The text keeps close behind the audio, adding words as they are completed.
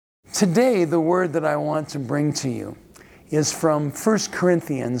Today, the word that I want to bring to you is from 1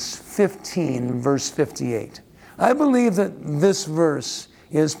 Corinthians 15, verse 58. I believe that this verse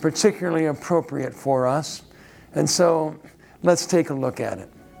is particularly appropriate for us, and so let's take a look at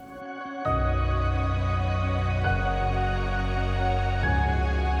it.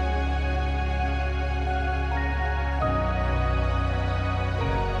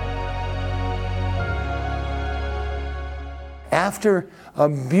 After a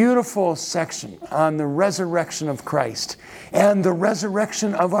beautiful section on the resurrection of Christ and the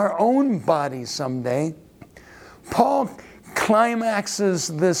resurrection of our own bodies someday, Paul climaxes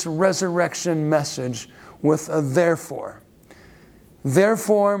this resurrection message with a therefore.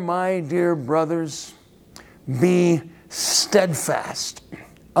 Therefore, my dear brothers, be steadfast,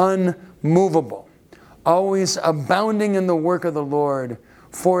 unmovable, always abounding in the work of the Lord,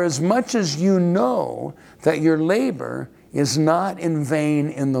 for as much as you know that your labor is not in vain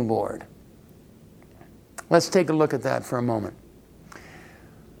in the Lord. Let's take a look at that for a moment.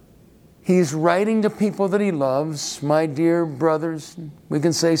 He's writing to people that he loves, my dear brothers, we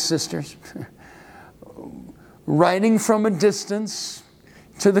can say sisters, writing from a distance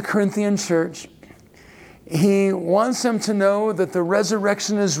to the Corinthian church. He wants them to know that the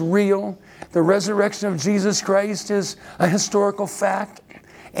resurrection is real. The resurrection of Jesus Christ is a historical fact,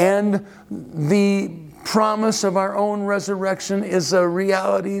 and the promise of our own resurrection is a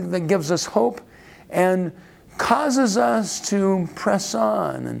reality that gives us hope and causes us to press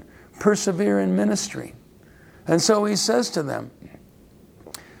on and persevere in ministry. And so he says to them,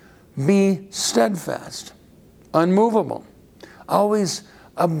 be steadfast, unmovable, always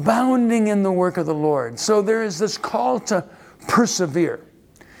abounding in the work of the Lord. So there is this call to persevere,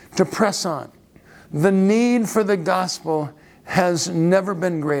 to press on. The need for the gospel has never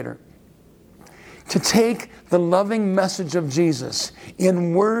been greater. To take the loving message of Jesus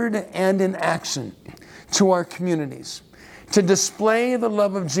in word and in action to our communities, to display the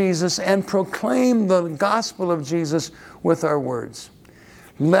love of Jesus and proclaim the gospel of Jesus with our words.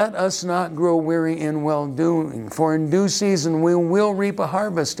 Let us not grow weary in well-doing, for in due season we will reap a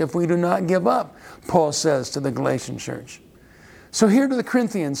harvest if we do not give up, Paul says to the Galatian church. So here to the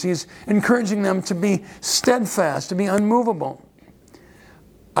Corinthians, he's encouraging them to be steadfast, to be unmovable.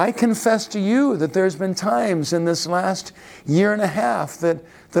 I confess to you that there's been times in this last year and a half that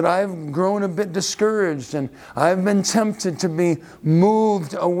I've grown a bit discouraged, and I've been tempted to be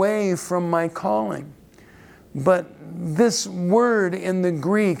moved away from my calling. But this word in the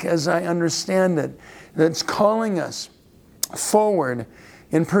Greek, as I understand it, that's calling us forward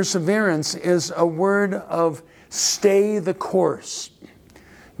in perseverance, is a word of stay the course.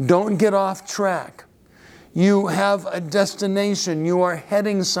 Don't get off track. You have a destination. You are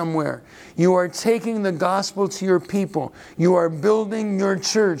heading somewhere. You are taking the gospel to your people. You are building your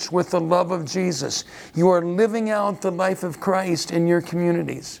church with the love of Jesus. You are living out the life of Christ in your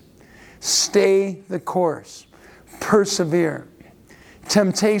communities. Stay the course. Persevere.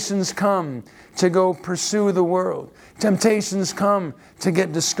 Temptations come to go pursue the world. Temptations come to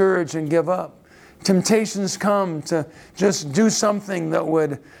get discouraged and give up. Temptations come to just do something that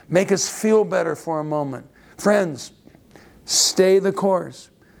would make us feel better for a moment. Friends, stay the course.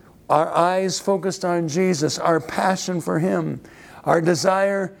 Our eyes focused on Jesus, our passion for Him, our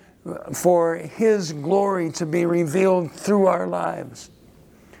desire for His glory to be revealed through our lives.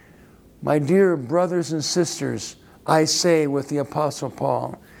 My dear brothers and sisters, I say with the Apostle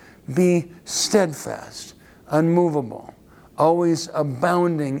Paul, be steadfast, unmovable, always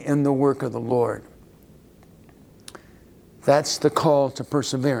abounding in the work of the Lord. That's the call to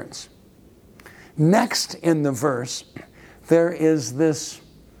perseverance. Next in the verse, there is this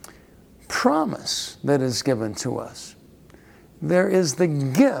promise that is given to us. There is the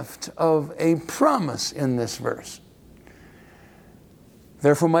gift of a promise in this verse.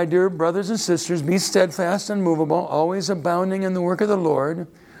 Therefore, my dear brothers and sisters, be steadfast and unmovable, always abounding in the work of the Lord,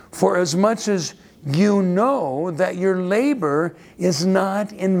 for as much as you know that your labor is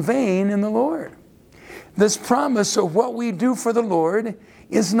not in vain in the Lord. This promise of what we do for the Lord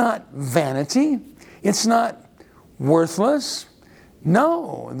is not vanity. It's not worthless.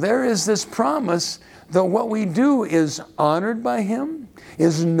 No, there is this promise that what we do is honored by Him,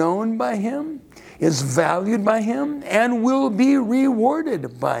 is known by Him, is valued by Him, and will be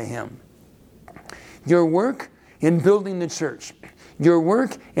rewarded by Him. Your work in building the church, Your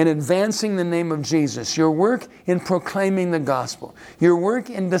work in advancing the name of Jesus. Your work in proclaiming the gospel. Your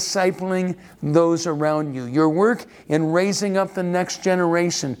work in discipling those around you. Your work in raising up the next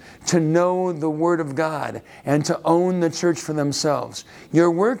generation to know the Word of God and to own the church for themselves.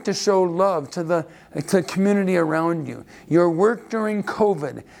 Your work to show love to the community around you. Your work during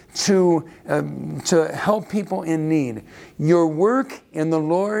COVID to help people in need. Your work in the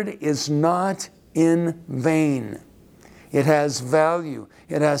Lord is not in vain. It has value,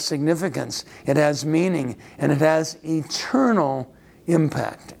 it has significance, it has meaning, and it has eternal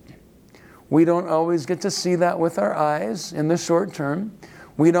impact. We don't always get to see that with our eyes in the short term.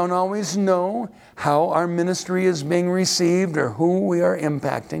 We don't always know how our ministry is being received or who we are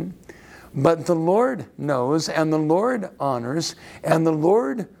impacting. But the Lord knows, and the Lord honors, and the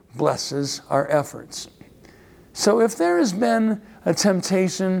Lord blesses our efforts. So if there has been a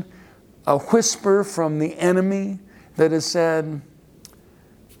temptation, a whisper from the enemy that has said,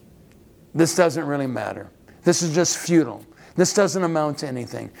 this doesn't really matter. This is just futile. This doesn't amount to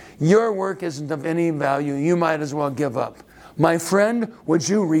anything. Your work isn't of any value. You might as well give up. My friend, would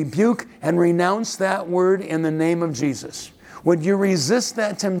you rebuke and renounce that word in the name of Jesus? Would you resist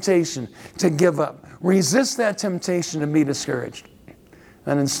that temptation to give up? Resist that temptation to be discouraged.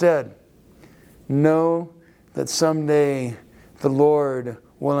 And instead, know that someday the Lord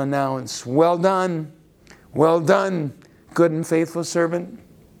will announce, well done, good and faithful servant.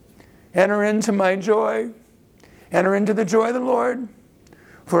 Enter into my joy. Enter into the joy of the Lord.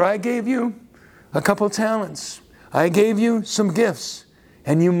 For I gave you a couple talents. I gave you some gifts,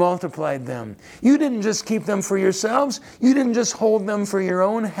 and you multiplied them. You didn't just keep them for yourselves. You didn't just hold them for your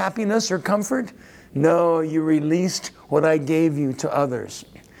own happiness or comfort. No, you released what I gave you to others.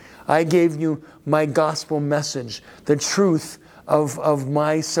 I gave you my gospel message, the truth of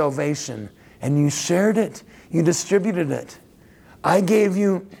my salvation, and you shared it. You distributed it. I gave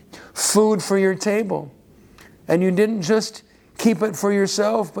you food for your table, and you didn't just keep it for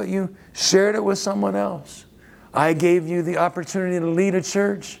yourself, but you shared it with someone else. I gave you the opportunity to lead a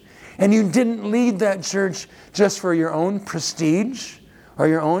church, and you didn't lead that church just for your own prestige or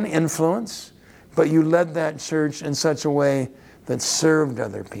your own influence, but you led that church in such a way that served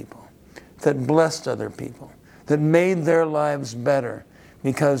other people, that blessed other people, that made their lives better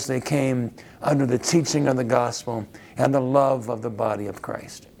because they came under the teaching of the gospel and the love of the body of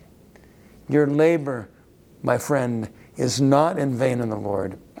Christ. Your labor, my friend, is not in vain in the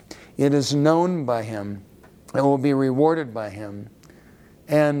Lord. It is known by Him and will be rewarded by Him.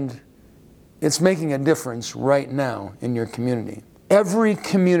 And it's making a difference right now in your community. Every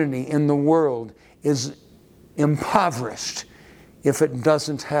community in the world is impoverished if it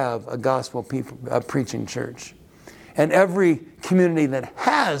doesn't have a gospel preaching church. And every community that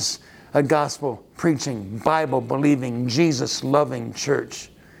has a gospel preaching, Bible believing, Jesus loving church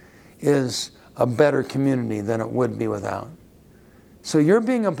is a better community than it would be without. So you're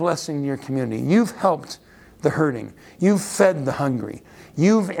being a blessing to your community. You've helped the hurting. You've fed the hungry.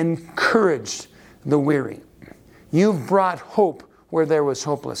 You've encouraged the weary. You've brought hope where there was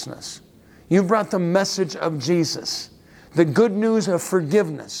hopelessness. You've brought the message of Jesus, the good news of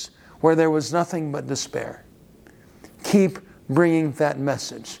forgiveness where there was nothing but despair. Keep bringing that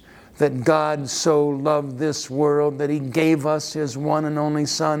message, that God so loved this world that He gave us His one and only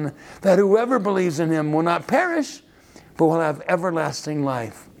Son, that whoever believes in Him will not perish, but will have everlasting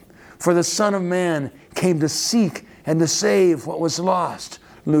life. For the Son of Man came to seek and to save what was lost.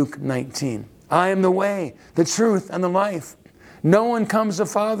 Luke 19. I am the way, the truth, and the life. No one comes to the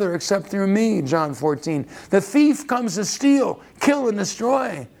Father except through me. John 14. The thief comes to steal, kill, and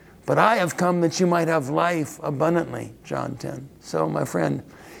destroy. But I have come that you might have life abundantly. John 10. So, my friend,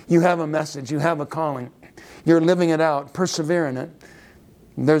 you have a message. You have a calling. You're living it out. Persevere in it.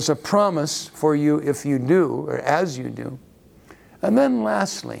 There's a promise for you if you do, or as you do. And then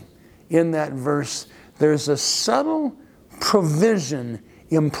lastly, in that verse, there's a subtle provision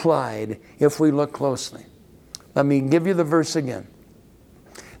implied if we look closely. Let me give you the verse again.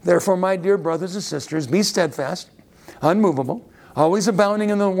 Therefore, my dear brothers and sisters, be steadfast, unmovable, always abounding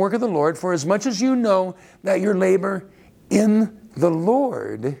in the work of the Lord, for as much as you know that your labor in the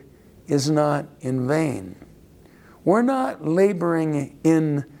Lord is not in vain. We're not laboring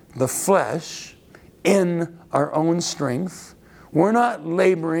in the flesh, in our own strength. We're not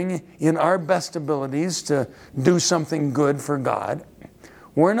laboring in our best abilities to do something good for God.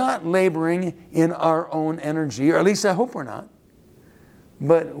 We're not laboring in our own energy, or at least I hope we're not.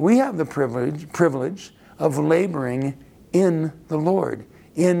 But we have the privilege of laboring in the Lord,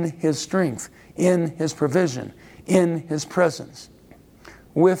 in His strength, in His provision, in His presence,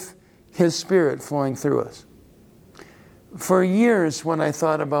 with His Spirit flowing through us. For years, when I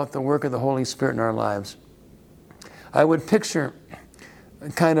thought about the work of the Holy Spirit in our lives, I would picture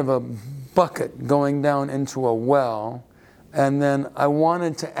kind of a bucket going down into a well, and then I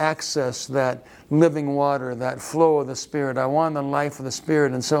wanted to access that living water, that flow of the Spirit. I wanted the life of the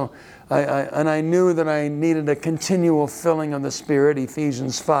Spirit. And so I knew that I needed a continual filling of the Spirit.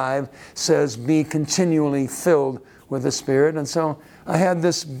 Ephesians 5 says, be continually filled with the Spirit. And so I had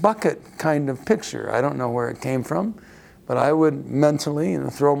this bucket kind of picture. I don't know where it came from, but I would mentally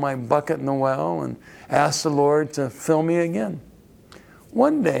throw my bucket in the well and ask the Lord to fill me again.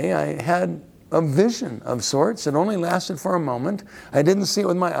 One day I had a vision of sorts. It only lasted for a moment. I didn't see it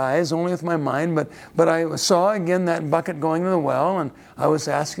with my eyes, only with my mind, but I saw again that bucket going to the well, and I was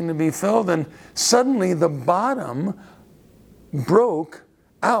asking to be filled, and suddenly the bottom broke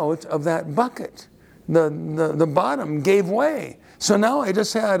out of that bucket. The bottom gave way. So now I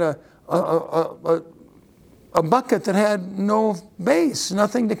just had a bucket that had no base,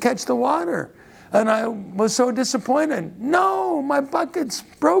 nothing to catch the water. And I was so disappointed. No, my bucket's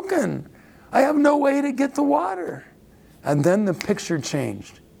broken. I have no way to get the water. And then the picture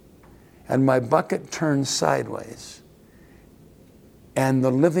changed. And my bucket turned sideways. And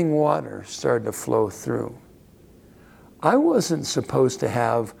the living water started to flow through. I wasn't supposed to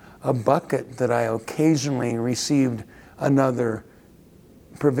have a bucket that I occasionally received another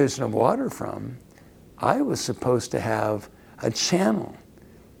provision of water from. I was supposed to have a channel,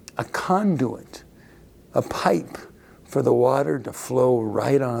 a conduit, a pipe for the water to flow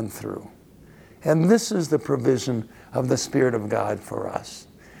right on through. And this is the provision of the Spirit of God for us,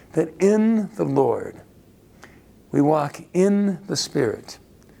 that in the Lord we walk in the Spirit.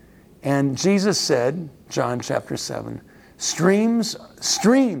 And Jesus said, John chapter 7, streams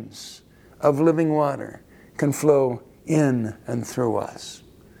of living water can flow in and through us.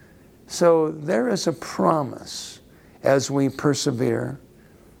 So there is a promise as we persevere,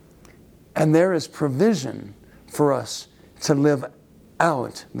 and there is provision for us to live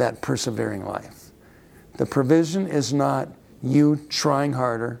out that persevering life. The provision is not you trying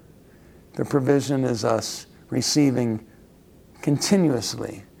harder. The provision is us receiving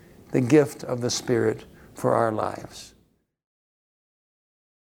continuously the gift of the Spirit for our lives.